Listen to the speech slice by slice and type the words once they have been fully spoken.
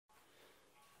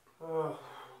Oh,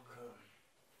 God.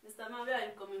 Mr. Man, where are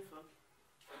you coming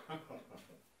from?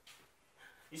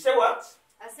 You say what?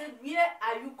 I said, where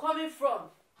are you coming from?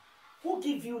 Who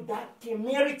give you that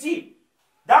temerity,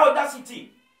 that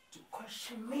audacity to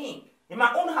question me in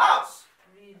my own house?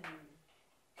 Really?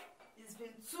 It's been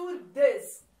 2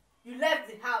 days. You left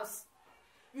the house.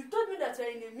 You told me that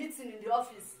you're in a meeting in the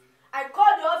office. I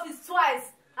called the office twice,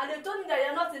 and they told me that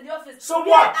you're not in the office. So Where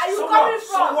what? are you So coming what?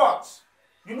 from? So what?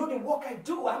 You know the work I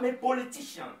do. I'm a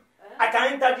politician. I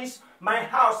can enter my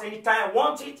house anytime I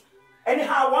want it,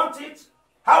 anyhow I want it,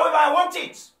 however I want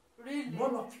it. Really?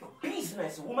 None of your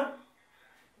business, woman.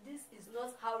 This is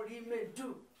not how real men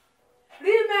do.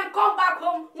 Real men come back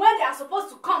home when they are supposed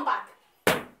to come back.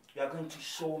 You are going to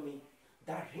show me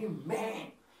that real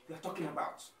man you are talking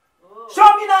about. Oh.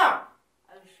 Show me now.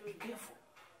 I will show Be you. careful.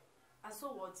 And so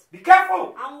what? Be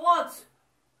careful. And what?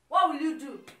 What will you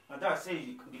do? And I say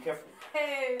you be careful.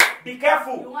 Hey. Be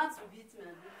careful. You want to beat me?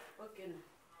 Okay now.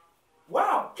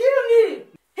 Wow. Kill me!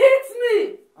 Hit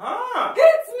me! Ah.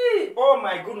 Hit me! Oh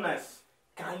my goodness.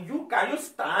 Can you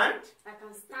stand? I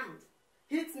can stand.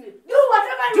 Hit me. Do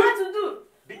whatever you want to do.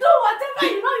 Do whatever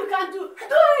you know you can do.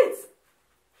 Do it!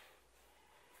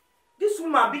 This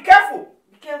woman, be careful.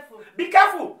 Be careful. Be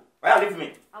careful. Well, leave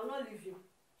me. I will not leave you.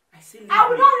 I say leave I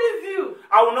will me. not leave you.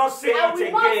 I will not say I it will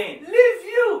again. not leave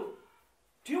you.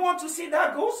 Do you want to see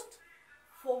that ghost?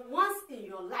 For once in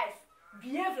your life,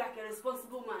 behave like a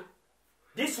responsible man.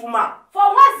 This woman. For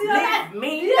once in your life, Leave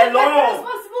me behave like a alone.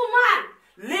 responsible man.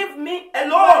 Leave me You are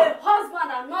alone. a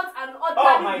husband and not an ordinary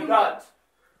Oh my human. God.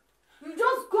 You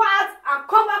just go out and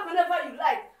come back whenever you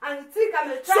like, and you think I'm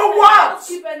a trash. So and what? I just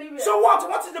keep anywhere. So what?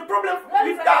 What is the problem When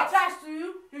with it's that? trash to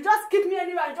you, you just keep me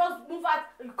anywhere and just move out.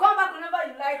 You come back whenever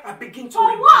you like. I begin to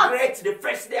For what? regret the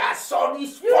first day I saw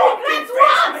this You fucking regret face.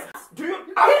 what? Do you? Hit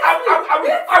me.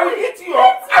 I will hit you.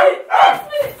 Hit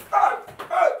me. Oh.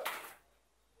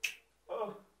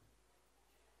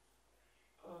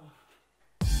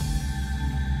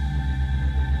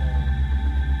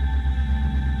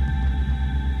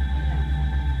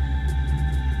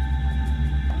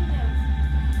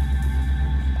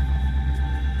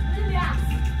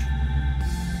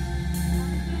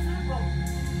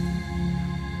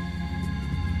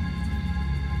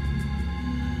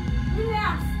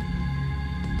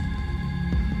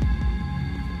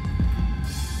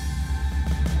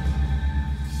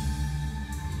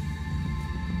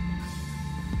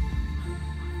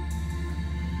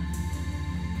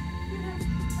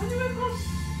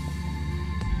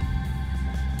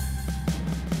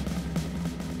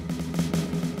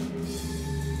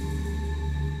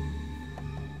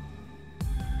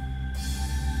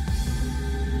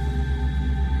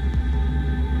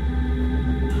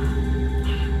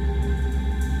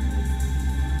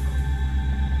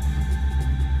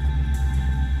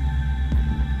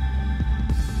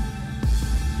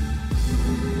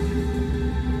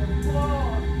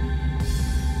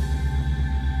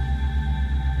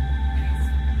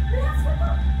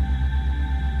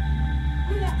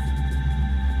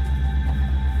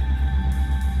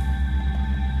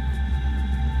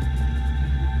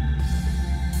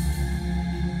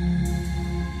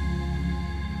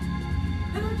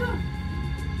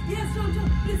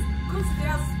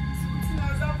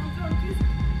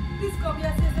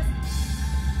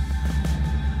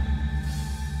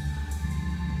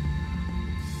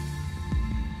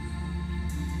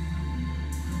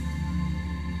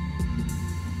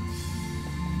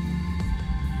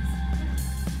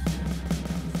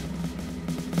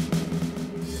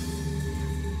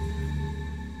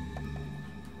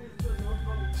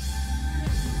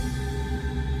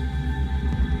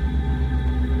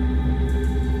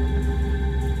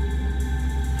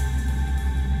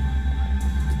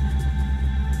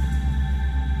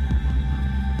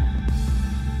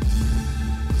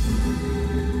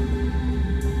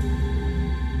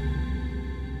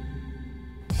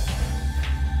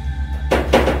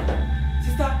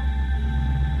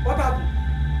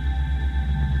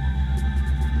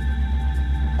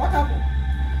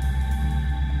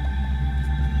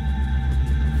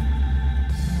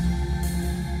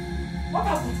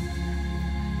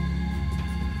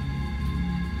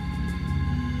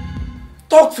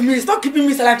 Talk to me. Stop keeping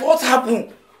me silent. What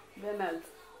happened? Bernard,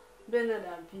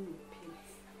 I've been in pains.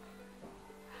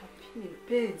 I've been in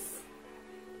pains.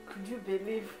 Could you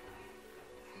believe?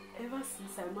 Ever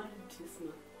since I married this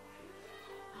man,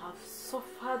 I've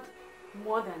suffered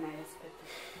more than I expected.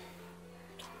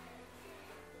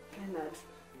 Bernard,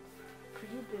 could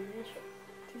you believe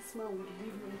this man will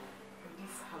leave me in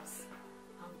this house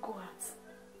and go out,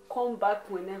 come back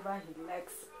whenever he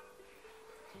likes.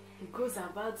 He goes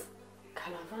about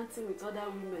gallivanting with other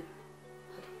women.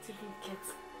 I don't even get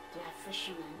the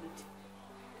affection I need.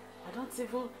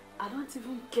 I don't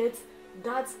even get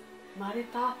that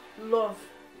marital love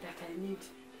that I need.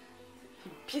 He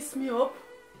picks me up.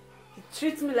 He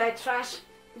treats me like trash.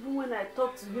 Even when I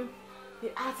talk to him, he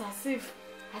acts as if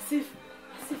I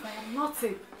am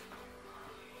nothing.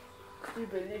 Can you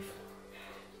believe?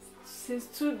 Since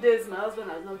 2 days, my husband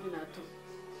has not been at home.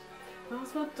 My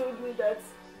husband told me that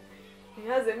he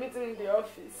has a meeting in the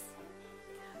office.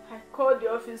 I called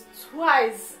the office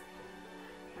twice,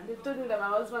 and they told me that my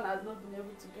husband has not been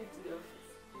able to get to the office.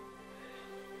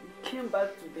 He came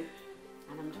back today,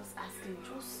 and I'm just asking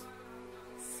just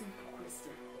a simple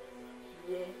question.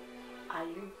 Where are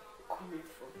you coming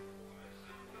from?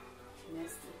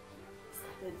 Next thing, he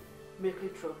started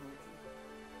making trouble with me.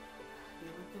 He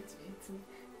wanted to hit me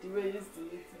the way he used to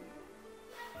hit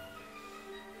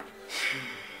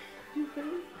me.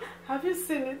 Have you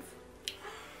seen it?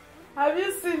 Have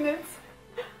you seen it?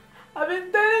 I've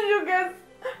been telling you guys,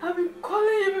 I've been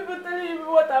calling you people, telling you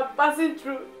people what I'm passing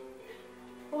through.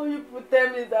 All you people tell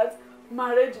me that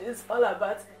marriage is all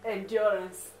about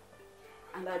endurance.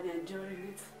 And I've been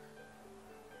enduring it.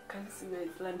 Can you see where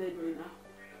it's landed me now?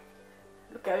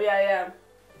 Look at where I am.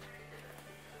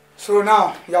 So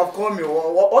now, you have called me.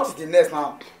 What is the next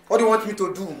now? What do you want me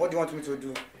to do? What do you want me to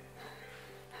do?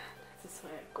 That is why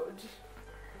I called you.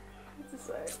 That is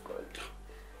why I called you.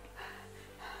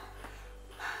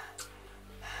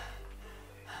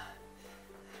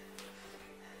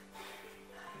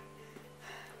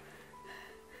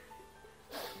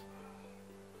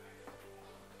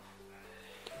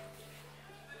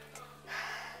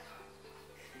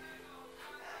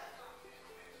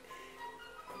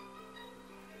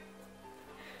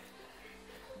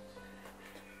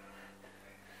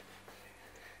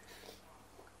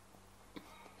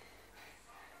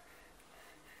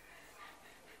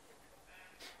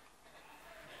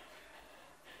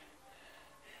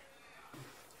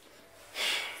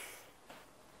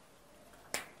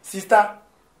 Sister,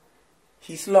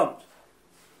 he slumped.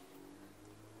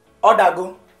 Order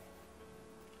go.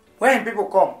 When people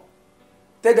come,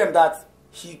 tell them that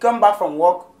he come back from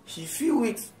work, he few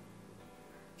weeks,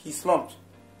 he slumped.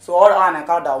 So all and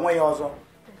account that one year also.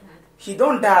 He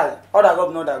don't die. Order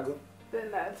go, no that go.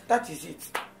 That is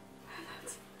it.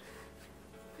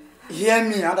 Hear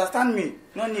me, understand me.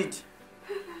 No need.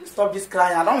 Stop this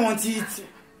crying. I don't want it.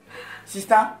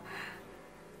 Sister,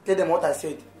 tell them what I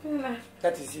said.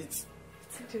 That is it.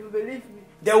 They will believe me.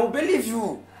 They will believe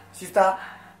you. Sister,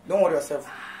 don't worry yourself.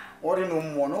 Worry no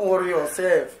more. Don't worry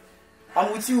yourself.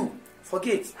 I'm with you.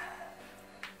 Forget.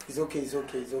 It's okay, it's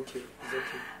okay, it's okay, it's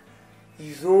okay.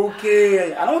 It's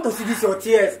okay. I don't want to see this your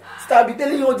tears. Sister, I'll be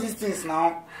telling you all these things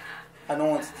now. I don't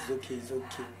want it. It's okay, it's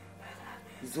okay.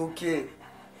 It's okay.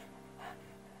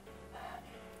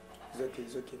 It's okay,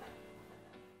 it's okay.